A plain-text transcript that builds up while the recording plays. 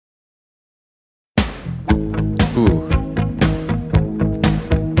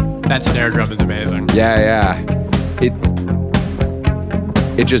That snare drum is amazing. Yeah.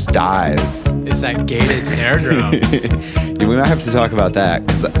 It just dies. It's that gated snare drum. Yeah, we might have to talk about that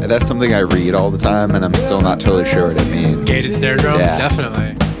because that's something I read all the time, and I'm still not totally sure what it means. Gated snare drum? Yeah.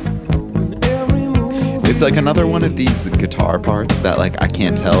 Definitely. It's like another one of these guitar parts that like I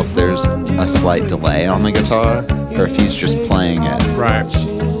can't tell if there's a slight delay on the guitar or if he's just playing it. Right.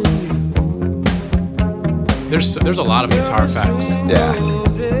 There's a lot of guitar effects. Yeah.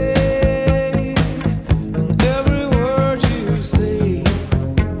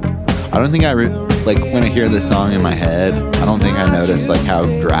 I don't think like when I hear this song in my head, I don't think I notice like how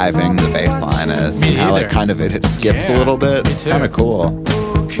driving the bass line is. Me and how like either. kind of it skips a little bit. Me It's too. kind of cool.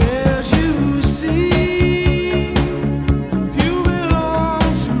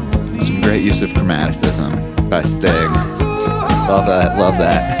 Some great use of chromaticism by Sting. Love that. Love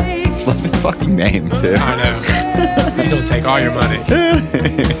his fucking name too. I know. He'll take all your money.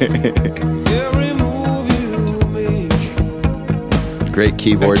 Great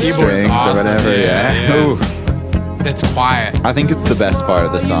keyboard The keyboard's strings awesome. or whatever. Yeah. Ooh. And it's quiet. I think it's the best part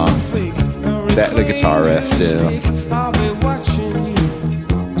of the song. The guitar riff too.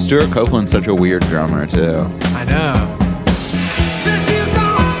 Stuart Copeland's such a weird drummer too. I know.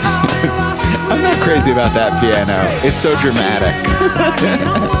 I'm not crazy about that piano. It's so dramatic.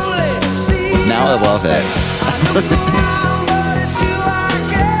 Now I love it.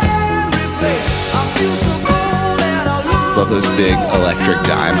 Love those big electric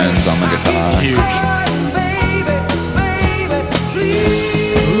diamonds on the guitar. Huge.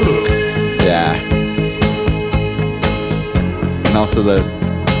 Yeah. And also those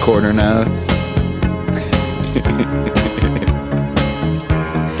quarter notes.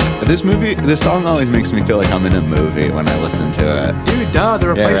 This song always makes me feel like I'm in a movie when I listen to it. Dude, duh, the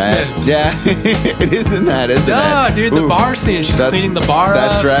replacements. Yeah, it is in that, isn't Duh, it? dude, the Ooh. bar scene. She's cleaning the bar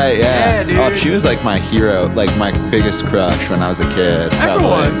That's up. right, yeah. Yeah, dude. Oh, she was like my hero, like my biggest crush when I was a kid.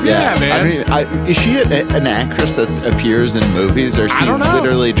 Everyone's, yeah, man. I don't even, is she an actress that appears in movies, or is I she don't know.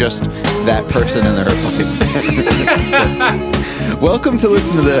 literally just that person in the replacement? Welcome to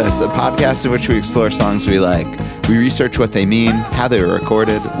Listen to This, a podcast in which we explore songs we like. We research what they mean, how they were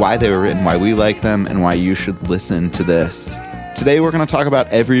recorded, why they were written, why we like them, and why you should listen to this. Today we're going to talk about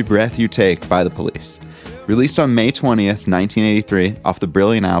Every Breath You Take by The Police. Released on May 20th, 1983, off the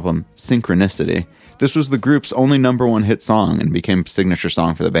brilliant album Synchronicity. This was the group's only #1 hit song and became a signature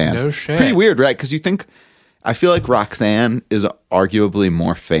song for the band. No shit. Pretty weird, right? Because I feel like Roxanne is arguably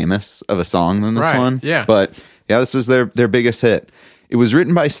more famous of a song than this Right, one. yeah. But yeah, this was their biggest hit. It was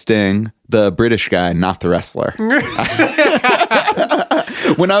written by Sting, the British guy, not the wrestler.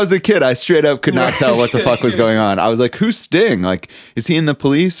 When I was a kid, I straight up could not tell what the fuck was going on. I was like, who's Sting? Like, is he in the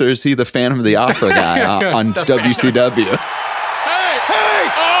Police or is he the Phantom of the Opera guy on WCW? Hey!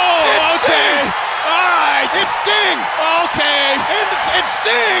 Oh, okay. All right. It's Sting. Okay. And it's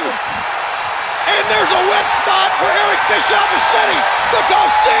Sting. And there's a wet spot for Eric Bischoff is sitting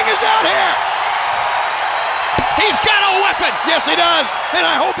because Sting is out here. He's got a weapon. Yes, he does. And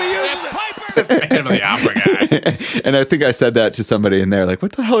I hope he uses it. Phantom of the Opera guy. And I think I said that to somebody and they're like,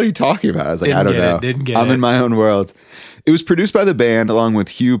 what the hell are you talking about? I was like, I don't know. Didn't get I'm it. in my own world. It was produced by the band along with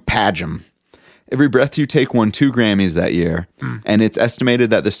Hugh Padgham. Every Breath You Take won 2 Grammys that year, and it's estimated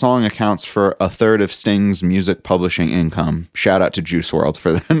that the song accounts for a third of Sting's music publishing income. Shout out to Juice WRLD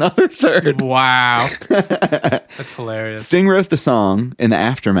for another third. Wow. That's hilarious. Sting wrote the song in the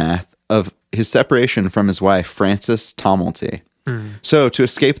aftermath of his separation from his wife, Frances Tomalty. So, to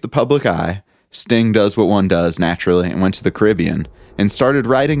escape the public eye, Sting does what one does naturally and went to the Caribbean and started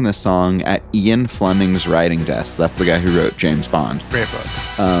writing the song at Ian Fleming's writing desk. That's the guy who wrote James Bond. Great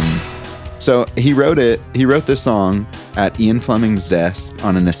books. So he wrote this song at Ian Fleming's desk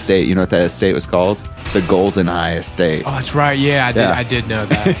on an estate. You know what that estate was called? The Golden Eye Estate. Oh, that's right. Yeah, Yeah. I did know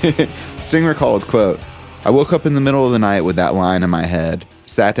that. Sting recalled, quote, I woke up in the middle of the night with that line in my head,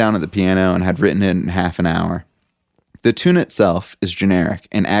 sat down at the piano and had written it in half an hour. The tune itself is generic,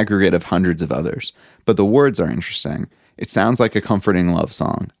 an aggregate of hundreds of others, but the words are interesting. It sounds like a comforting love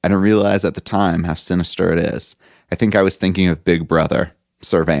song. I didn't realize at the time how sinister it is. I think I was thinking of Big Brother,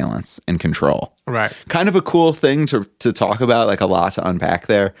 surveillance, and control. Right. Kind of a cool thing to talk about, like a lot to unpack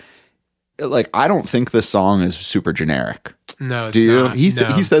there. Like, I don't think this song is super generic. No, it's Do you? not. He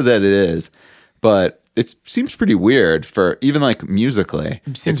No. said that it is, but it seems pretty weird for even like musically.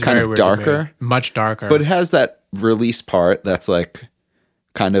 Seems It's kind very of weird to me. darker, Much darker. but it has that release part that's like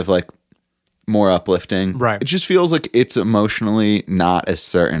kind of like more uplifting. Right. It just feels like it's emotionally not as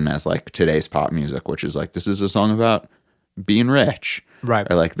certain as like today's pop music, which is like, this is a song about being rich. Right.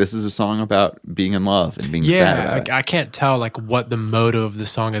 Or like, this is a song about being in love and being sad about like it. I can't tell like what the motive of the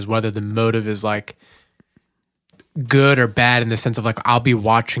song is, whether the motive is like good or bad in the sense of like, I'll be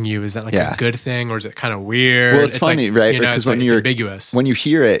watching you. Is that like a good thing, or is it kind of weird? Well, it's funny, like, right? You know, Because it's ambiguous. When you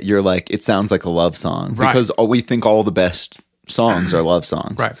hear it, you're like, it sounds like a love song. Right. Because we think all the best songs are love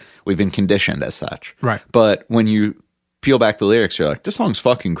songs. Right. We've been conditioned as such. Right. But when you peel back the lyrics, you're like, this song's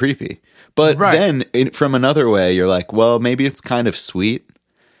fucking creepy. But then from another way, you're like, well, maybe it's kind of sweet.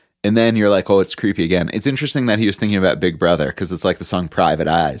 And then you're like, oh, it's creepy again. It's interesting that he was thinking about Big Brother because it's like the song Private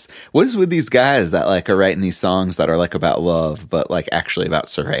Eyes. What is with these guys that like are writing these songs that are like about love, but like actually about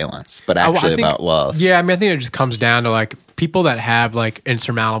surveillance, but actually about love? Yeah, I mean, I think it just comes down to like people that have like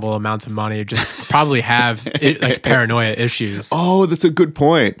insurmountable amounts of money just probably have like paranoia issues. Oh, that's a good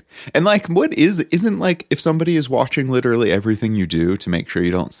point. And like, isn't like if somebody is watching literally everything you do to make sure you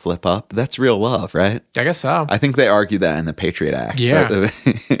don't slip up, that's real love, right? I guess so. I think they argue that in the Patriot Act. Yeah.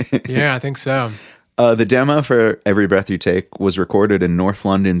 Yeah, I think so. The demo for Every Breath You Take was recorded in North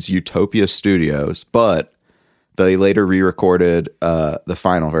London's Utopia Studios, but they later re-recorded the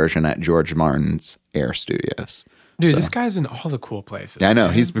final version at George Martin's Air Studios. Dude, this guy's in all the cool places. Yeah, I know.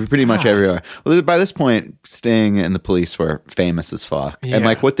 Man. He's pretty much everywhere. Well, by this point, Sting and the Police were famous as fuck. Yeah. And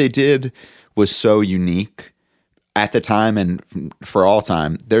like what they did was so unique at the time and for all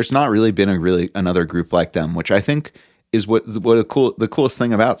time. There's not really been another group like them, which I think is what the coolest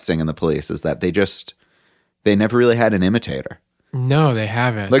thing about Sting and the Police is that they never really had an imitator. No, they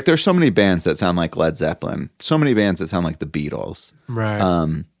haven't. Like there's so many bands that sound like Led Zeppelin, so many bands that sound like the Beatles.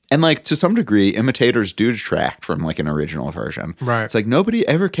 Right. And like to some degree, imitators do detract from like an original version. Right. It's like nobody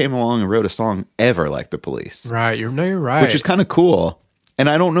ever came along and wrote a song ever like the Police. Right. You're right. Which is kind of cool. And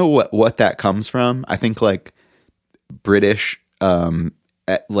I don't know what that comes from. I think like British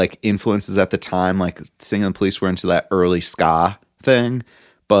like influences at the time, like Sting and the Police were into that early ska thing,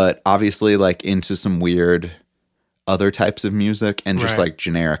 but obviously like into some weird other types of music and just like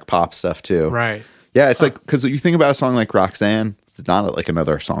generic pop stuff too. Right. Yeah, it's like, because you think about a song like Roxanne, it's not like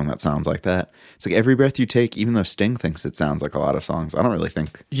another song that sounds like that. It's like Every Breath You Take, even though Sting thinks it sounds like a lot of songs, I don't really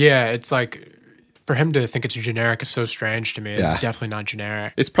think. Yeah, it's like, for him to think it's generic is so strange to me. It's definitely not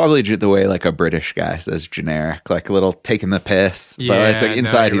generic. It's probably the way like a British guy says generic, like a little taking the piss. But it's like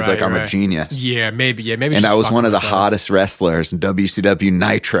inside he's like, I'm a genius. Yeah, maybe. Yeah, maybe. And I was one of the hottest wrestlers in WCW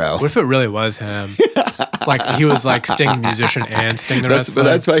Nitro. What if it really was him? Like he was like Sting musician and Sting the wrestler. But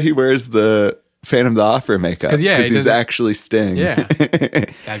that's why he wears the Phantom of the Opera makeup. Because he's actually Sting. Yeah.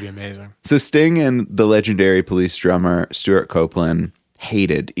 That'd be amazing. So Sting and the legendary Police drummer Stuart Copeland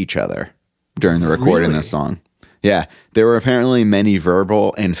hated each other during the recording of this song. Yeah. There were apparently many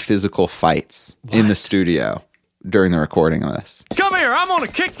verbal and physical fights in the studio during the recording of this. Come here, I'm gonna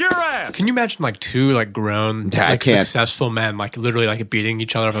kick your ass. Can you imagine like two like grown, like successful men like literally like beating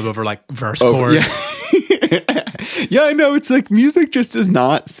each other up over like verse chords? Yeah. Yeah, I know. It's like music just does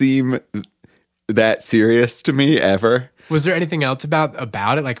not seem that serious to me ever. Was there anything else about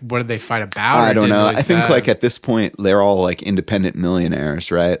it? Like, what did they fight about? I don't know. I think like at this point they're all like independent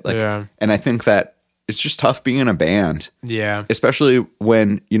millionaires, right? Like, and I think that it's just tough being in a band. Yeah. Especially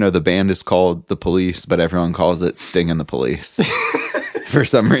when, you know, the band is called The Police, but everyone calls it Sting and the Police for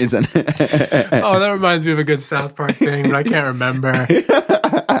some reason. Oh, that reminds me of a good South Park thing, but I can't remember.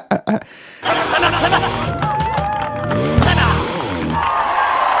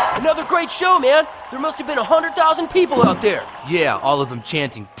 Another great show, man. There must have been 100,000 people out there. Yeah, all of them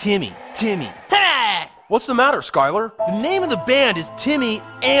chanting, Timmy, Timmy, Timmy! What's the matter, Skylar? The name of the band is Timmy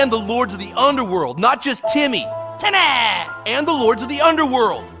and the Lords of the Underworld, not just Timmy. Timmy! And the Lords of the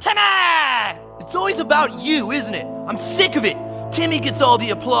Underworld. Timmy! It's always about you, isn't it? I'm sick of it. Timmy gets all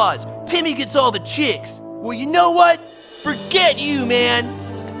the applause. Timmy gets all the chicks. Well, you know what? Forget you, man.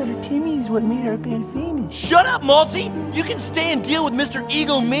 Mr. Timmy is what made our band famous. Shut up, Malty. You can stay and deal with Mr.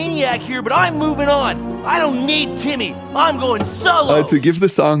 Egomaniac here, but I'm moving on. I don't need Timmy. I'm going solo. To give the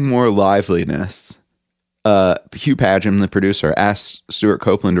song more liveliness, Hugh Padgham, the producer, asked Stuart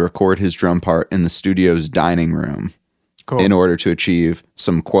Copeland to record his drum part in the studio's dining room in order to achieve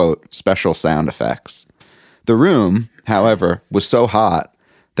some, quote, special sound effects. The room, however, was so hot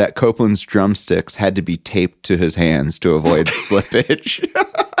that Copeland's drumsticks had to be taped to his hands to avoid slippage.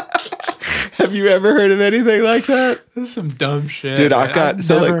 Have you ever heard of anything like that? This is some dumb shit. Dude, I've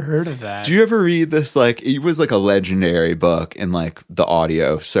never heard of that. Do you ever read this, like, it was like a legendary book in like the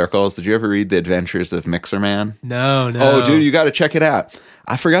audio circles. Did you ever read The Adventures of Mixer Man? No. Oh, dude, you got to check it out.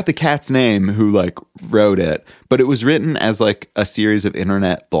 I forgot the cat's name who like wrote it, but it was written as like a series of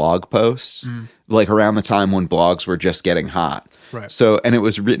internet blog posts, like around the time when blogs were just getting hot. Right. So, and it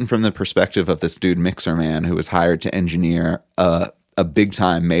was written from the perspective of this dude Mixer Man who was hired to engineer a a big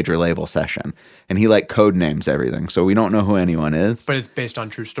time major label session, and he like code names everything, so we don't know who anyone is. But it's based on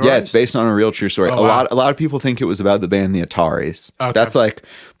true stories. Yeah, it's based on a real true story. Oh, wow. A lot of people think it was about the band the Ataris. Okay. That's like,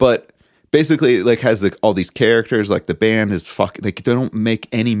 but basically like has all these characters. Like the band is they don't make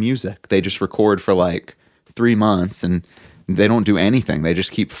any music. They just record for like 3 months and they don't do anything. They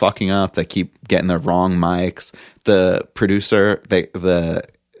just keep fucking up. They keep getting the wrong mics. The producer,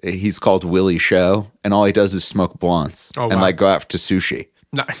 he's called Willie Show, and all he does is smoke blunts and like go out to sushi.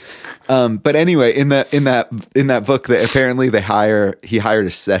 No. But anyway, in that book, that apparently he hired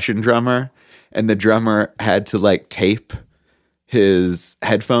a session drummer, and the drummer had to like tape his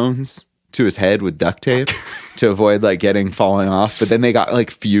headphones to his head with duct tape to avoid like falling off. But then they got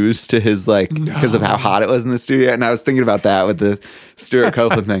like fused to his because of how hot it was in the studio. And I was thinking about that with the Stuart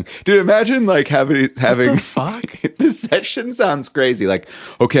Copeland thing. Dude, imagine like having What the fuck? This session sounds crazy. Like,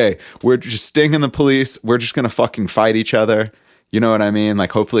 okay, we're just Sting and the Police. We're just gonna fucking fight each other. You know what I mean?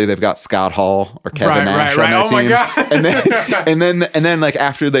 Like, hopefully they've got Scott Hall or Kevin Nash on their team. Oh my God. And then like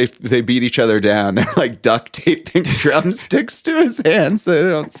after they beat each other down, they're like duct taping drumsticks to his hands so they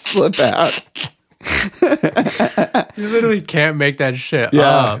don't slip out. You literally can't make that shit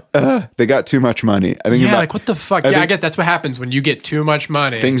Yeah, up. they got too much money. I think. Yeah, like what the fuck? I guess that's what happens when you get too much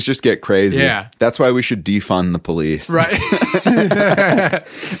money. Things just get crazy. Yeah. That's why we should defund the police. Right.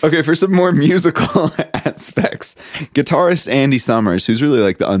 Okay, for some more musical aspects, guitarist Andy Summers, who's really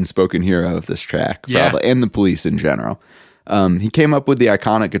like the unspoken hero of this track, probably, and the Police in general. He came up with the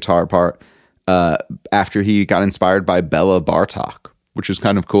iconic guitar part after he got inspired by Bela Bartok, which is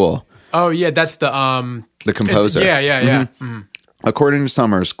kind of cool. Oh yeah, that's the composer. Yeah. Mm-hmm. According to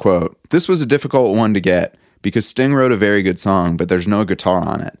Summers, quote, "This was a difficult one to get because Sting wrote a very good song, but there's no guitar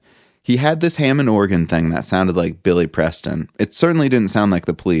on it. He had this Hammond organ thing that sounded like Billy Preston. It certainly didn't sound like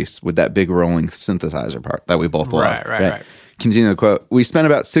the Police with that big rolling synthesizer part that we both love." Right. Continue the quote. "We spent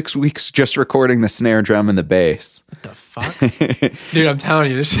about 6 weeks just recording the snare drum and the bass. What the fuck? Dude, I'm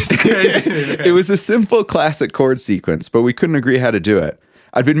telling you, this shit's crazy. It was a simple classic chord sequence, but we couldn't agree how to do it.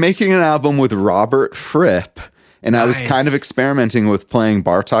 I'd been making an album with Robert Fripp, and I was kind of experimenting with playing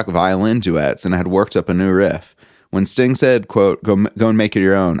Bartok violin duets, and I had worked up a new riff. When Sting said, quote, go and make it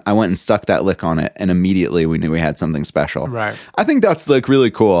your own, I went and stuck that lick on it, and immediately we knew we had something special." Right. I think that's like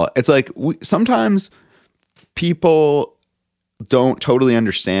really cool. It's like sometimes people don't totally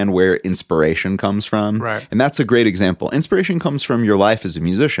understand where inspiration comes from. Right. And that's a great example. Inspiration comes from your life as a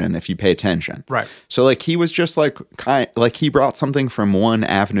musician if you pay attention. Right. So like he was just like he brought something from one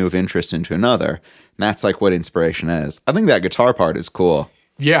avenue of interest into another. And that's like what inspiration is. I think that guitar part is cool.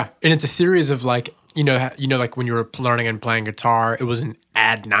 Yeah. And it's a series of like, you know, like when you were learning and playing guitar, it was an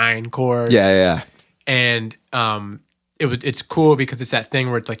add 9 chord. Yeah. And it's cool because it's that thing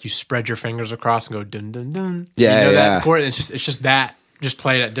where it's like you spread your fingers across and go dun dun dun. Yeah, that chord. It's just that just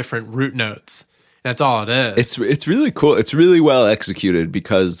played at different root notes. And that's all it is. It's really cool. It's really well executed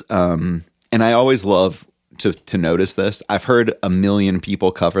because and I always love to notice this. I've heard a million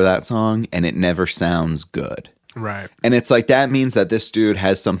people cover that song and it never sounds good. Right. And it's like that means that this dude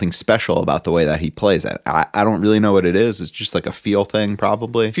has something special about the way that he plays it. I don't really know what it is. It's just like a feel thing,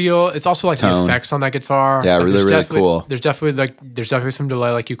 probably. It's also like Tone. the effects on that guitar. Yeah, like really cool. There's definitely some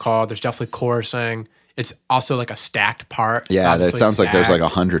delay, like you call it. There's definitely chorusing. It's also like a stacked part. Yeah, it sounds like there's like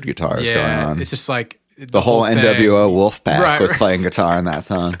 100 guitars going on. It's just like the whole thing. NWO Wolfpack was Right. playing guitar in that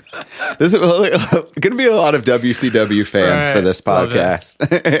song. There's going to be a lot of WCW fans for this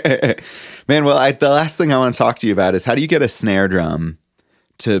podcast. Man, well, the last thing I want to talk to you about is how do you get a snare drum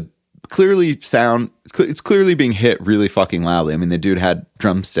to clearly sound, it's clearly being hit really fucking loudly. I mean, the dude had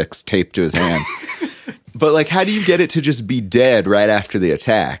drumsticks taped to his hands. But like, how do you get it to just be dead right after the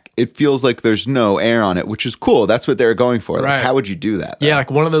attack? It feels like there's no air on it, which is cool. That's what they're going for. Like, Right. how would you do that? Yeah,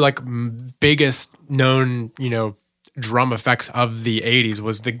 like one of the biggest known, drum effects of the 80s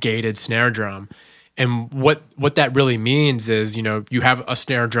was the gated snare drum. And what that really means is, you have a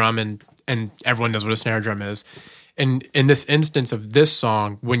snare drum and everyone knows what a snare drum is. And in this instance of this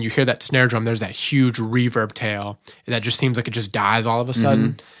song, when you hear that snare drum, there's that huge reverb tail that just seems like it just dies all of a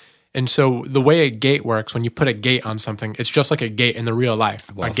sudden. And so the way a gate works, when you put a gate on something, it's just like a gate in the real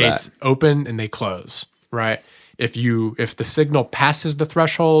life. A gates open and they close, right? If the signal passes the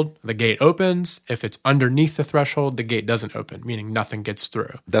threshold, the gate opens. If it's underneath the threshold, the gate doesn't open, meaning nothing gets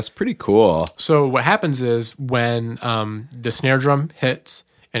through. That's pretty cool. So what happens is when the snare drum hits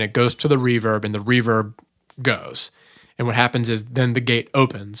and it goes to the reverb and the reverb goes. And what happens is then the gate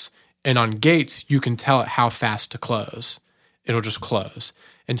opens. And on gates, you can tell it how fast to close. It'll just close.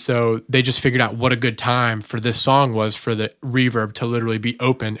 And so they just figured out what a good time for this song was for the reverb to literally be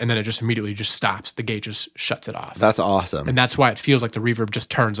open, and then it just immediately just stops. The gate just shuts it off. That's awesome. And that's why it feels like the reverb just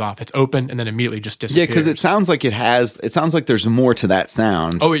turns off. It's open and then immediately just disappears. Yeah, because it sounds like it sounds like there's more to that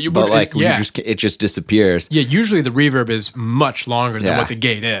sound. Oh, but like it just disappears. Yeah, usually the reverb is much longer than Yeah. what the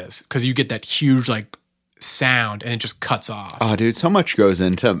gate is, because you get that huge like sound and it just cuts off. Oh, dude, so much goes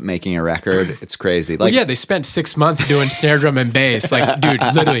into making a record. It's crazy. Like, Well, yeah, they spent 6 months doing snare drum and bass. Like, dude,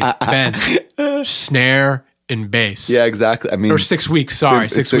 literally, Ben, snare and bass. yeah, exactly. I mean, Or 6 weeks. Sorry,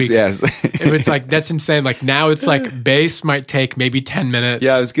 6 weeks. Yes. It was like, that's insane. Like, now it's like bass might take maybe 10 minutes.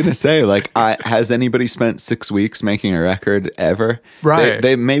 Yeah, I was gonna say, like, has anybody spent 6 weeks making a record ever? Right.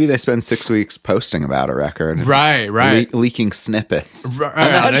 They maybe they spend 6 weeks posting about a record. Right. Leaking snippets. Right,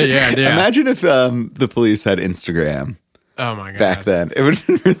 Imagine, yeah. imagine if the police had Instagram Oh my God. back then. It would have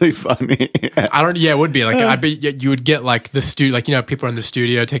been really funny. It would be like, I bet you would get like the studio, like, people in the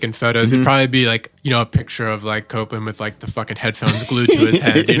studio taking photos. Mm-hmm. It'd probably be like, a picture of like Copeland with like the fucking headphones glued to his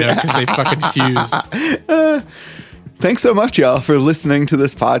head, because they fucking fused. Thanks so much, y'all, for listening to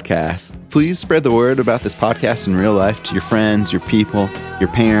this podcast. Please spread the word about this podcast in real life to your friends, your people, your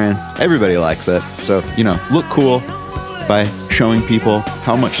parents. Everybody likes it. So, look cool by showing people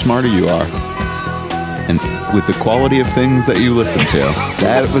how much smarter you are. And with the quality of things that you listen to.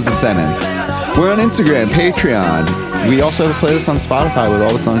 That was a sentence. We're on Instagram, Patreon. We also have a playlist on Spotify with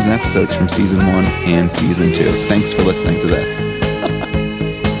all the songs and episodes from season 1 and season 2. Thanks for listening to this.